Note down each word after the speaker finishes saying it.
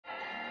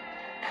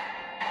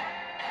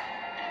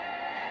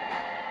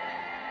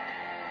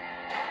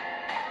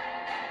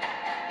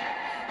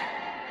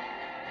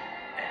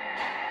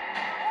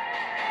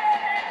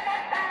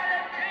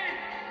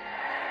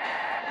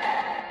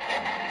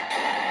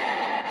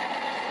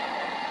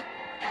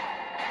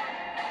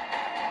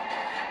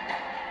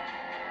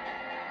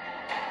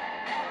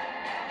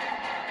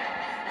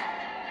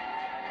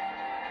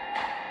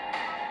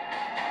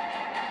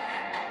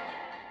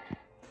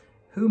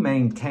Who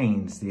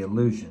maintains the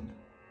illusion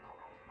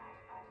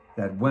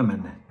that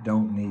women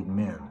don't need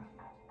men?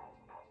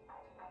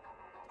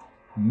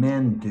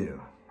 Men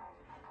do,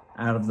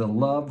 out of the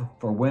love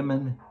for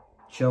women,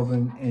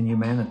 children, and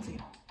humanity.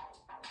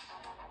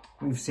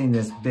 We've seen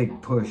this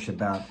big push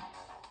about,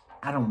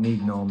 I don't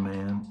need no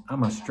man,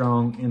 I'm a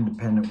strong,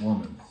 independent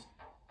woman.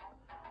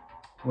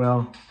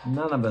 Well,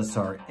 none of us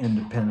are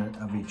independent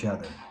of each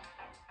other.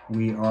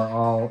 We are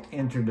all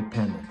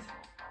interdependent.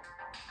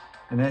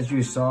 And as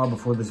you saw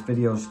before this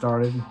video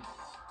started,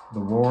 the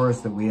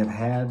wars that we have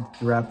had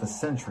throughout the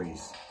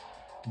centuries,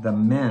 the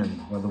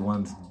men were the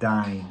ones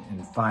dying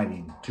and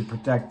fighting to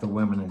protect the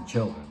women and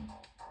children.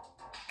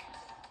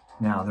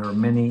 Now, there are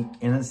many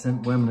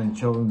innocent women and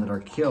children that are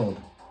killed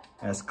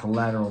as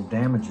collateral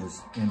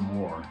damages in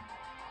war,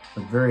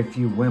 but very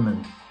few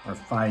women are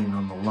fighting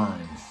on the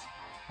lines,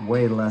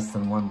 way less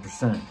than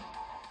 1%.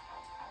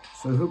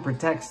 So who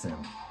protects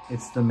them?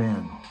 It's the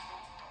men.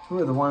 Who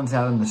are the ones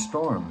out in the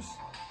storms,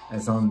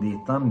 as on the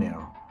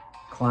thumbnail,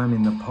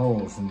 climbing the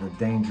poles in the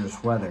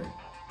dangerous weather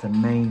to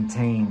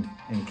maintain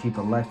and keep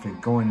electric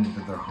going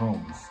into their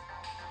homes?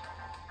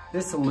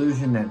 This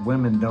illusion that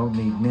women don't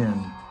need men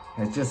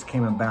has just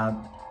came about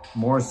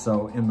more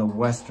so in the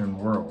Western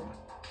world,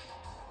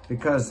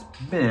 because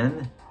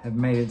men have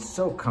made it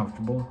so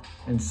comfortable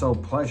and so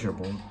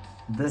pleasurable.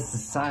 This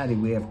society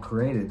we have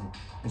created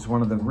is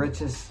one of the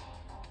richest,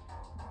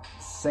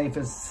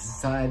 safest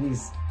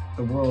societies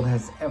the world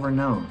has ever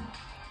known.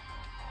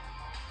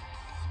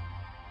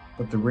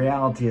 But the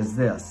reality is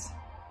this: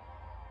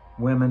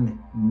 women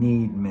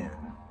need men.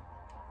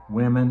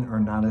 Women are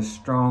not as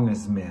strong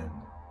as men.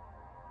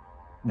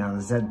 Now,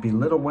 does that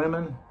belittle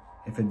women?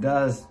 If it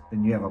does,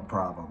 then you have a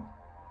problem.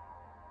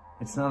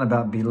 It's not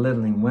about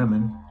belittling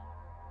women.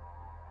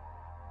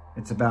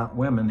 It's about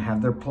women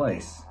have their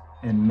place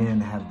and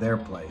men have their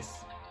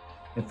place.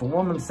 If a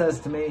woman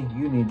says to me,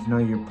 you need to know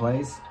your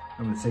place,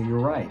 I would say, you're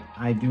right,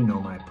 I do know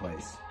my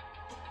place.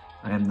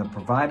 I am the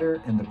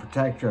provider and the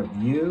protector of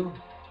you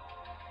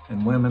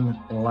and women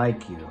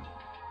like you.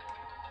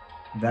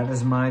 That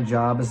is my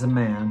job as a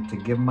man, to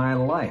give my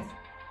life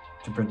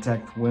to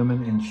protect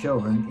women and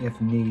children if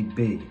need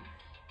be.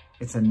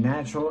 It's a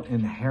natural,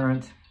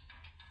 inherent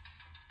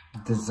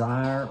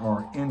desire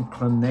or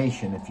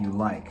inclination, if you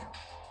like.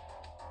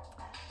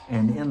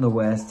 And in the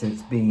West,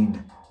 it's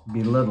being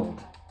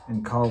belittled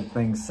and called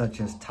things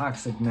such as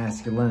toxic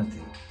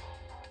masculinity.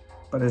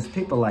 But as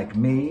people like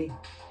me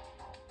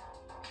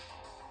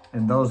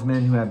and those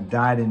men who have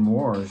died in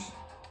wars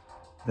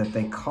that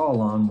they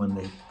call on when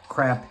the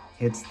crap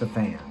hits the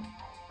fan,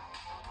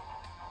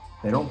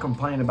 they don't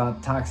complain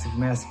about toxic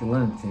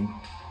masculinity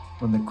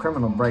when the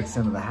criminal breaks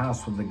into the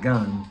house with a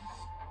gun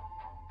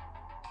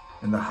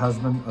and the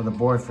husband or the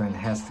boyfriend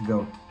has to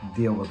go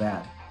deal with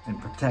that and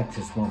protect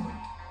his woman.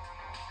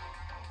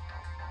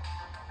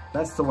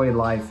 That's the way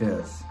life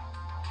is.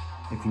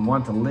 If you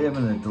want to live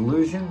in a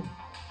delusion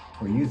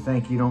where you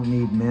think you don't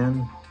need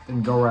men,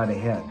 then go right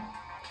ahead.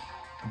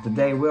 But the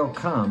day will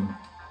come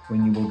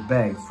when you will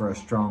beg for a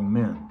strong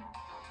man.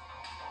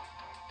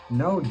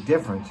 No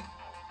different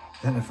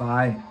than if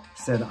I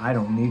said I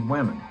don't need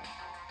women.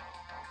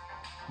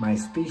 My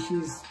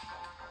species,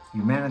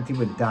 humanity,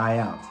 would die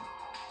out.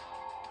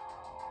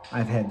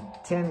 I've had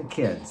 10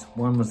 kids,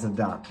 1 was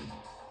adopted.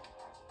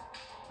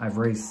 I've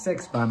raised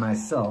 6 by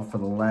myself for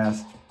the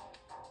last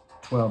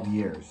 12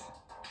 years.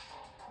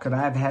 Could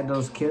I have had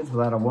those kids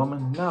without a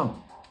woman? No.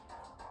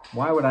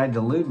 Why would I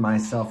delude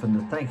myself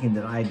into thinking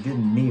that I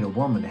didn't need a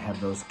woman to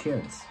have those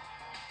kids?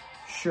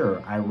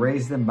 Sure, I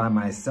raised them by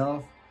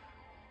myself,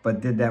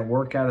 but did that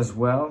work out as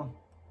well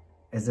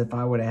as if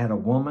I would have had a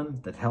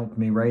woman that helped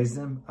me raise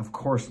them? Of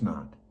course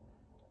not.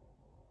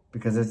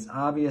 Because it's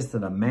obvious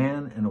that a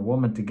man and a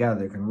woman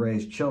together can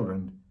raise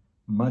children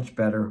much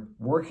better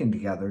working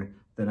together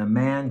than a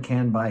man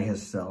can by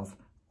himself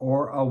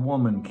or a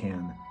woman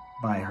can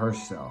by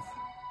herself.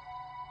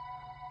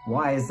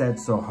 Why is that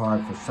so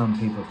hard for some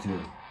people to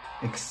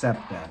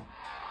accept that?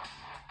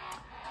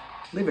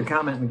 Leave a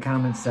comment in the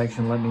comment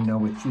section. Let me know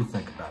what you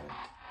think about it.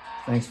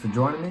 Thanks for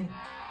joining me.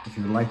 If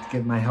you would like to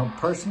get my help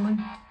personally,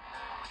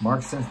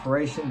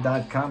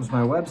 MarksInspiration.com is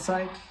my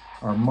website,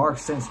 or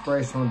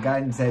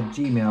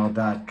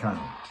MarksInspirationalGuidance@gmail.com.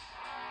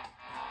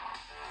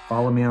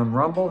 Follow me on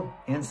Rumble,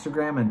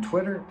 Instagram, and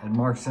Twitter at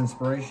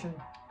MarksInspiration,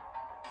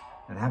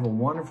 and have a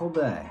wonderful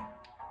day.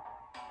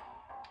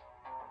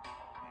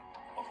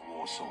 Of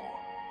Warsaw.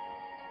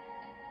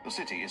 The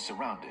city is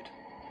surrounded,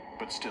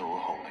 but still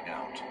holding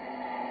out.